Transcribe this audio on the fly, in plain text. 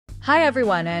Hi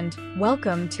everyone and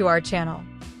welcome to our channel.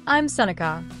 I'm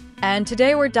Sunika, and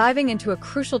today we're diving into a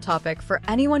crucial topic for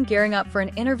anyone gearing up for an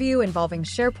interview involving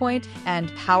SharePoint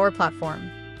and Power Platform.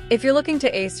 If you're looking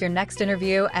to ace your next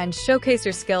interview and showcase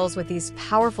your skills with these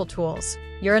powerful tools,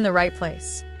 you're in the right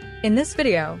place. In this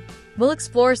video, we'll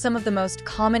explore some of the most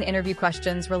common interview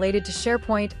questions related to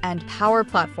SharePoint and Power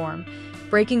Platform,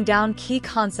 breaking down key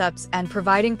concepts and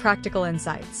providing practical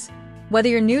insights. Whether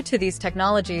you're new to these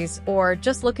technologies or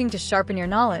just looking to sharpen your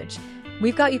knowledge,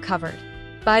 we've got you covered.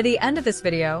 By the end of this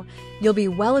video, you'll be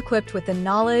well equipped with the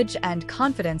knowledge and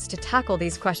confidence to tackle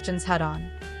these questions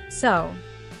head-on. So,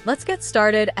 let's get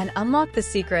started and unlock the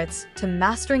secrets to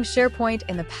mastering SharePoint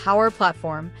in the Power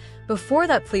Platform. Before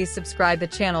that, please subscribe to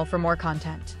the channel for more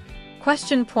content.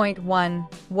 Question point 1.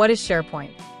 What is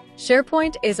SharePoint?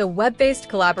 SharePoint is a web-based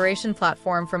collaboration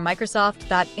platform from Microsoft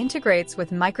that integrates with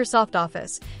Microsoft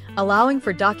Office, allowing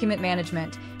for document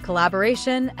management,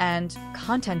 collaboration, and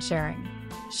content sharing.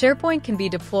 SharePoint can be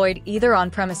deployed either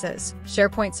on-premises,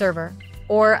 SharePoint Server,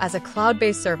 or as a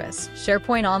cloud-based service,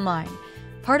 SharePoint Online,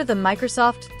 part of the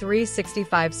Microsoft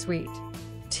 365 suite.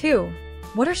 2.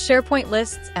 What are SharePoint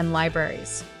lists and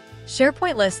libraries?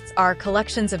 SharePoint lists are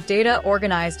collections of data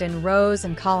organized in rows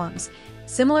and columns,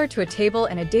 similar to a table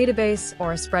in a database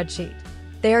or a spreadsheet.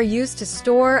 They are used to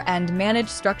store and manage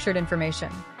structured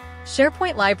information.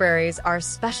 SharePoint libraries are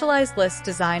specialized lists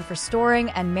designed for storing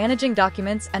and managing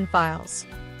documents and files.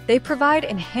 They provide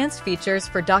enhanced features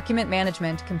for document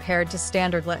management compared to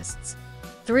standard lists.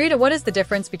 3. What is the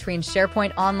difference between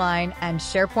SharePoint Online and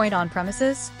SharePoint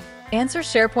On-Premises? Answer: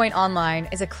 SharePoint Online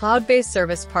is a cloud-based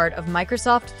service part of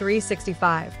Microsoft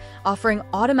 365, offering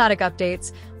automatic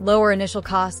updates, lower initial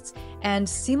costs, and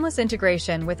seamless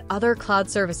integration with other cloud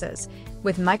services,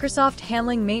 with Microsoft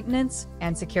handling maintenance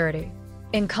and security.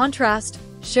 In contrast,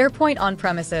 SharePoint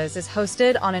On-Premises is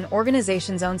hosted on an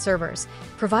organization's own servers,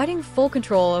 providing full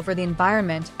control over the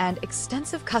environment and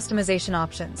extensive customization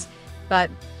options,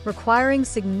 but requiring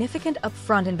significant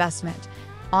upfront investment,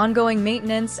 ongoing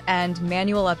maintenance, and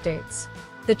manual updates.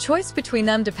 The choice between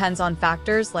them depends on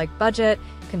factors like budget,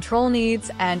 control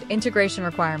needs, and integration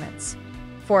requirements.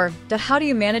 4. How do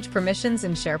you manage permissions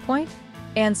in SharePoint?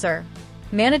 Answer: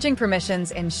 managing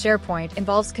permissions in SharePoint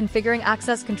involves configuring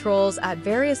access controls at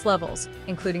various levels,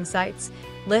 including sites,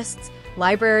 lists,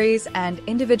 libraries, and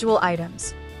individual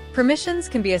items. Permissions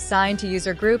can be assigned to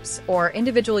user groups or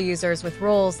individual users with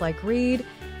roles like read,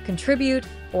 contribute,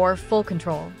 or full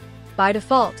control. By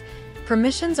default,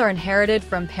 permissions are inherited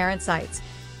from parent sites,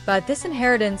 but this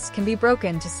inheritance can be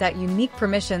broken to set unique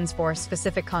permissions for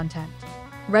specific content.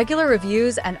 Regular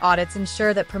reviews and audits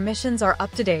ensure that permissions are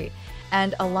up to date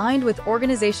and aligned with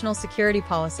organizational security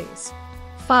policies.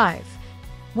 5.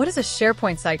 What is a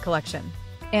SharePoint site collection?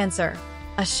 Answer: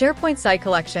 a SharePoint site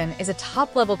collection is a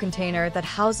top-level container that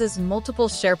houses multiple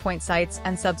SharePoint sites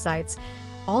and subsites,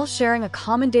 all sharing a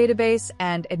common database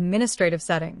and administrative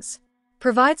settings.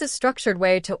 Provides a structured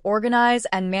way to organize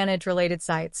and manage related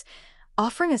sites,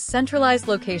 offering a centralized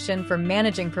location for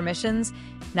managing permissions,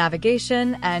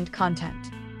 navigation, and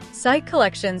content. Site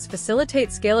collections facilitate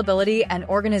scalability and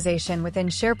organization within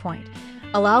SharePoint,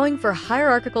 allowing for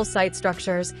hierarchical site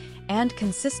structures and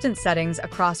consistent settings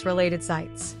across related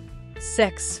sites.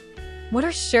 6. What are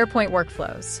SharePoint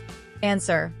Workflows?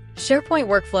 Answer: SharePoint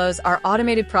Workflows are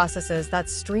automated processes that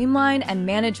streamline and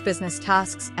manage business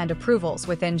tasks and approvals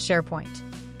within SharePoint.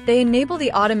 They enable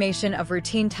the automation of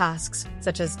routine tasks,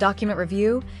 such as document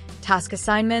review, task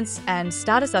assignments, and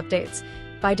status updates,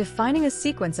 by defining a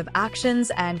sequence of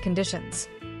actions and conditions.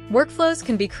 Workflows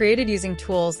can be created using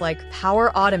tools like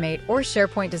Power Automate or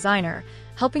SharePoint Designer,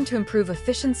 helping to improve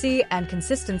efficiency and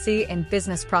consistency in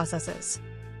business processes.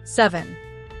 7.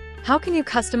 How can you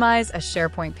customize a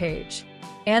SharePoint page?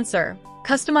 Answer: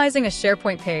 customizing a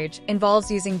SharePoint page involves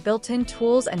using built-in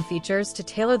tools and features to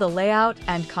tailor the layout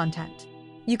and content.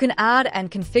 You can add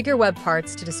and configure web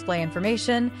parts to display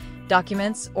information,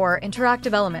 documents, or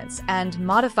interactive elements, and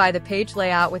modify the page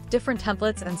layout with different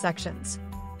templates and sections.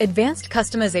 Advanced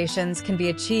customizations can be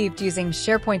achieved using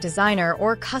SharePoint Designer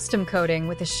or custom coding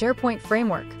with the SharePoint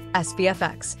Framework,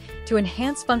 SPFX, to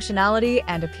enhance functionality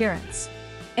and appearance.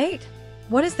 8.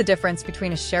 What is the difference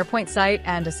between a SharePoint site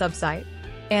and a subsite?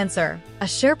 Answer: a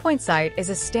SharePoint site is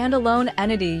a standalone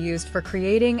entity used for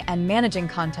creating and managing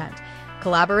content,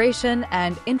 collaboration,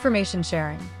 and information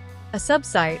sharing. A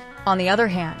subsite, on the other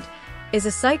hand, is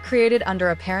a site created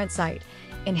under a parent site,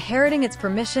 inheriting its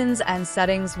permissions and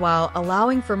settings while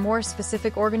allowing for more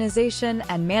specific organization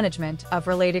and management of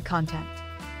related content.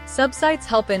 Subsites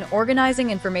help in organizing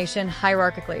information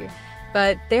hierarchically,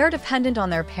 but they are dependent on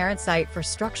their parent site for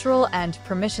structural and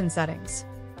permission settings.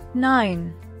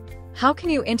 9. How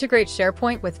can you integrate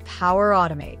SharePoint with Power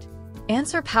Automate?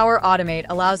 Answer. Power Automate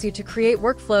allows you to create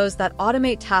workflows that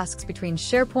automate tasks between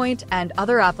SharePoint and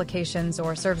other applications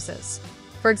or services.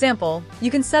 For example, you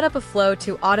can set up a flow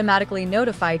to automatically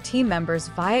notify team members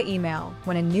via email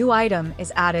when a new item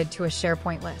is added to a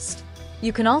SharePoint list.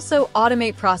 You can also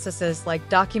automate processes like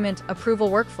document approval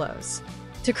workflows.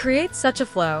 To create such a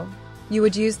flow, you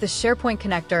would use the SharePoint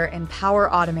connector in Power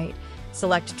Automate.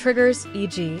 Select triggers,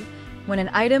 e.g., when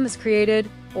an item is created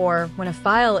or when a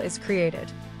file is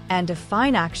created, and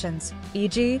define actions,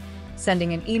 e.g.,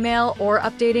 sending an email or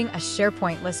updating a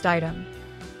SharePoint list item.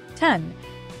 10.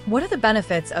 What are the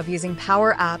benefits of using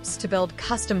Power Apps to build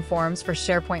custom forms for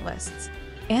SharePoint lists?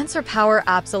 Answer. Power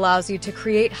Apps allows you to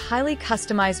create highly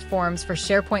customized forms for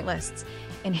SharePoint lists,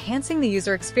 enhancing the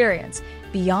user experience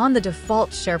beyond the default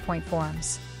SharePoint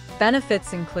forms.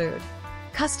 Benefits include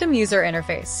custom user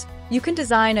interface. You can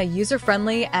design a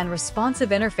user-friendly and responsive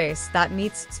interface that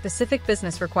meets specific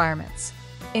business requirements.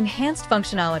 Enhanced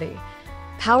functionality.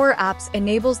 Power Apps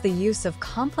enables the use of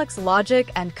complex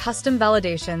logic and custom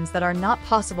validations that are not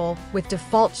possible with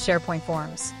default SharePoint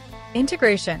forms.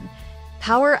 Integration.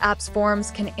 Power Apps forms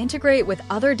can integrate with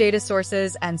other data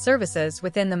sources and services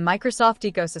within the Microsoft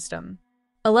ecosystem.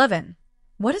 11.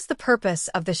 What is the purpose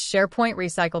of the SharePoint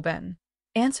Recycle bin?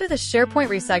 Answer. The SharePoint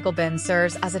Recycle bin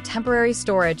serves as a temporary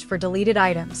storage for deleted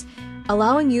items,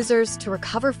 allowing users to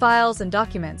recover files and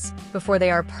documents before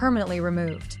they are permanently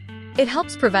removed. It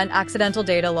helps prevent accidental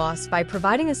data loss by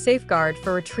providing a safeguard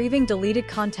for retrieving deleted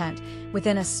content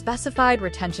within a specified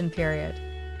retention period.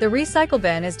 The Recycle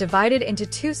bin is divided into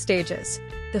two stages: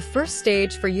 the first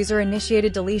stage for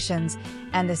user-initiated deletions,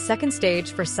 and the second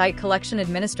stage for site collection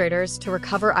administrators to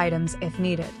recover items if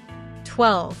needed.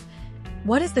 12.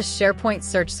 What is the SharePoint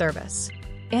Search Service?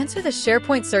 Answer. The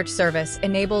SharePoint Search Service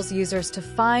enables users to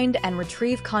find and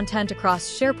retrieve content across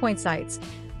SharePoint sites,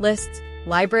 lists,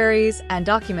 libraries, and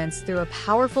documents through a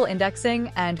powerful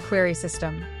indexing and query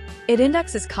system. It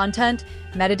indexes content,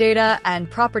 metadata, and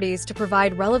properties to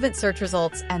provide relevant search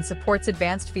results and supports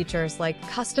advanced features like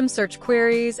custom search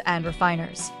queries and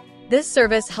refiners. This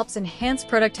service helps enhance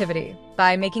productivity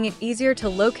by making it easier to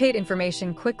locate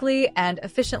information quickly and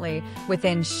efficiently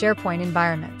within SharePoint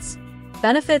environments.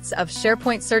 Benefits of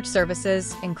SharePoint Search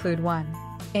Services include 1.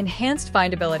 Enhanced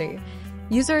findability.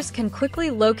 Users can quickly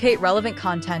locate relevant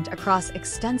content across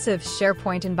extensive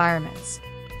SharePoint environments.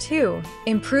 2.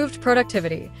 Improved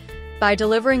productivity. By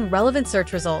delivering relevant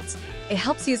search results, it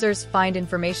helps users find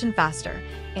information faster,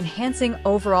 enhancing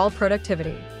overall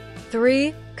productivity.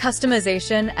 3.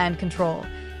 Customization and control.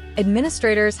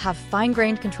 Administrators have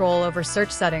fine-grained control over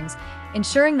search settings,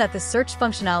 ensuring that the search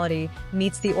functionality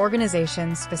meets the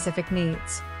organization's specific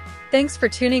needs. Thanks for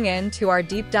tuning in to our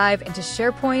deep dive into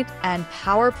SharePoint and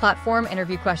Power Platform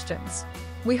interview questions.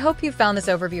 We hope you found this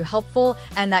overview helpful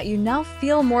and that you now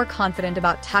feel more confident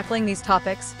about tackling these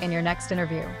topics in your next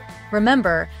interview.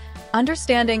 Remember,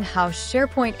 understanding how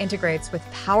SharePoint integrates with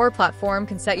Power Platform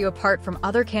can set you apart from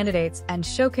other candidates and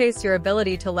showcase your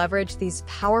ability to leverage these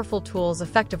powerful tools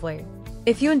effectively.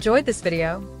 If you enjoyed this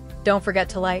video, don't forget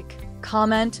to like,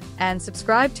 comment, and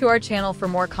subscribe to our channel for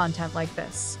more content like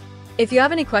this. If you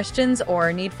have any questions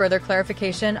or need further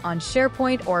clarification on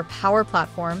SharePoint or Power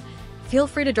Platform, feel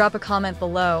free to drop a comment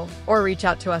below or reach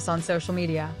out to us on social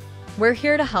media. We're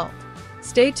here to help.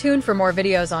 Stay tuned for more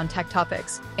videos on tech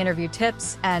topics, interview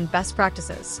tips, and best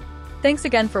practices. Thanks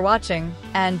again for watching,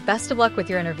 and best of luck with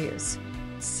your interviews.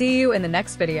 See you in the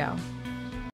next video.